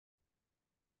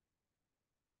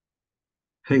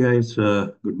Hey guys,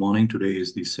 good morning. Today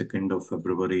is the 2nd of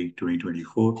February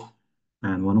 2024.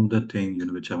 And one of the things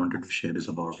which I wanted to share is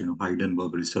about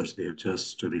Hindenburg research. They have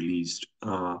just released,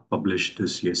 published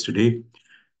this yesterday.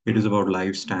 It is about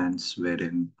LifeStance,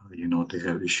 wherein they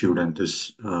have issued, and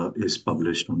this is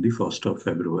published on the 1st of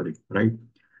February, right?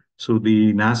 So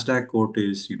the NASDAQ quote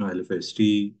is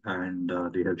LFST, and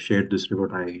they have shared this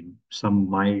report.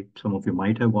 Some of you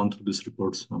might have gone through this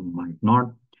report, some might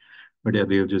not. But yeah,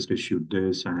 they have just issued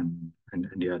this, and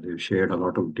yeah, they've shared a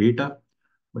lot of data.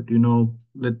 But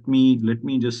let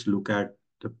me just look at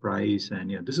the price.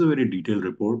 And yeah, this is a very detailed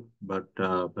report, but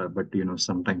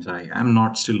sometimes I am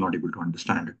not still not able to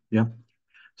understand it. Yeah.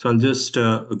 So I'll just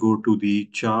go to the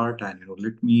chart, and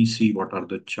let me see what are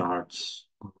the charts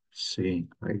saying,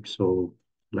 right? So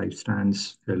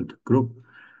LifeStance Health Group.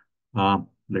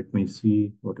 Let me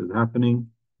see what is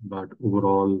happening. But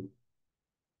overall,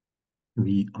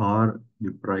 the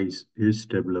price is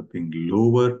developing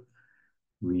lower.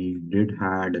 We did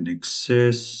had an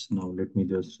excess. Now let me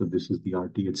just, so this is the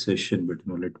RTH session, but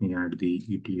let me add the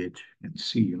ETH and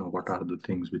see, what are the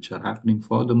things which are happening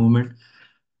for the moment.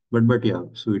 But yeah,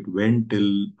 so it went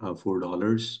till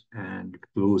 $4 and it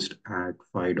closed at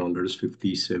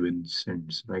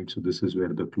 $5.57, right? So this is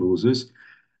where the close is,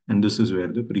 and this is where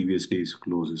the previous day's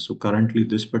closes. So currently,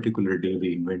 this particular day,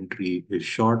 the inventory is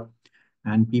short,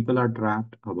 and people are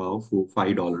trapped above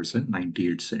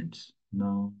 $5.98.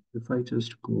 Now, if I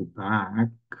just go back,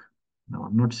 now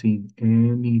I'm not seeing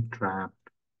any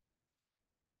trapped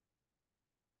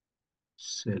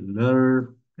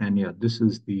seller. And yeah, this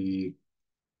is the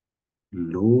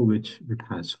low which it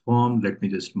has formed. Let me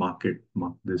just mark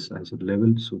this as a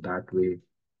level, so that way,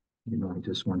 I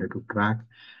just wanted to track.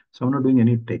 So I'm not doing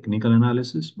any technical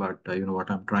analysis, but what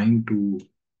I'm trying to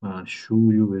show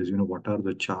you is what are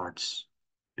the charts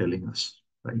telling us,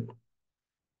 right?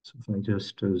 So if I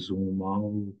just zoom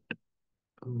out,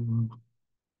 uh,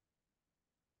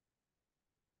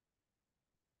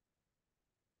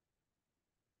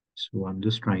 so I'm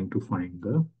just trying to find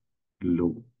the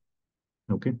low.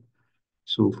 Okay.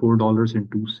 So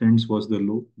 $4.02 was the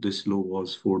low. This low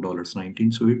was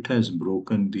 $4.19. So it has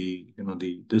broken this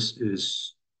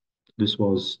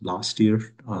was last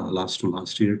year, last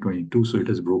year, 22. So it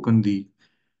has broken the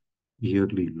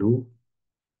yearly low.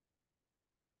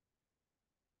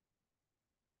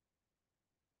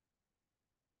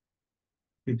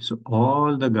 Okay, so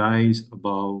all the guys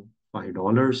above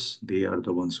 $5, they are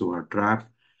the ones who are trapped.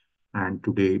 And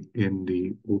today in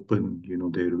the open,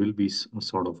 there will be a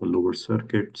sort of a lower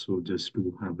circuit. So just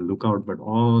to have a look out, but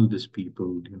all these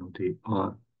people, they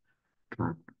are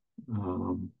trapped.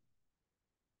 Um,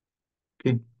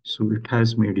 okay, so it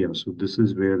has made, yeah. So this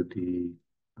is where the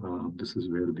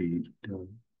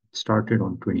started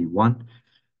on 21,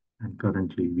 and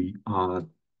currently we are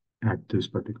at this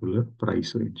particular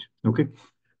price range. Okay.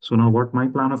 So now what my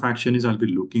plan of action is, I'll be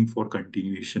looking for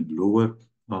continuation lower.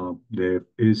 There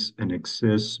is an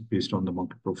excess based on the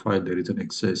market profile. There is an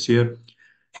excess here.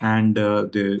 And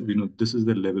this is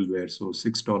the level where, so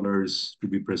 $6 to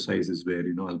be precise is where,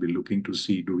 I'll be looking to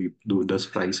see, does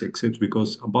price accept?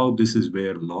 Because above this is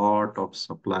where a lot of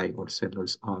supply or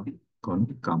sellers are going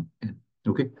to come in.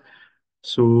 Okay.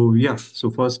 So yeah,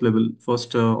 so first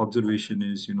observation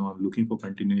is, I'm looking for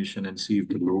continuation and see if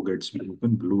the low gets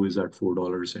broken. Blue is at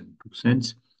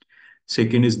 $4.02.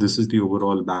 Second is, this is the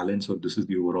overall balance, or this is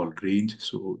the overall range.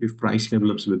 So if price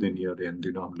develops within here, then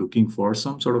I'm looking for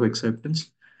some sort of acceptance.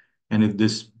 And if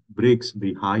this breaks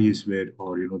the high is where,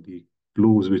 or the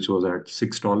close which was at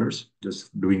 $6,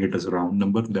 just doing it as a round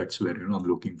number, that's where I'm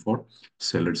looking for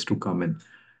sellers to come in.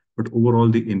 But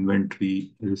overall, the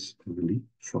inventory is really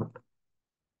short.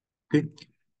 Okay.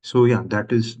 So yeah,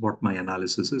 that is what my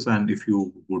analysis is. And if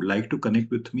you would like to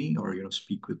connect with me, or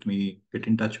speak with me, get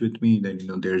in touch with me, then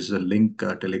there's a link,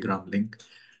 Telegram link.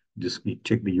 Just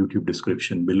check the YouTube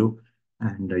description below,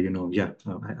 and yeah,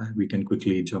 we can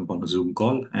quickly jump on a Zoom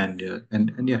call, and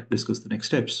yeah, discuss the next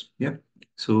steps. Yeah.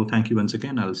 So thank you once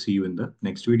again. I'll see you in the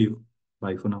next video.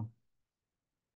 Bye for now.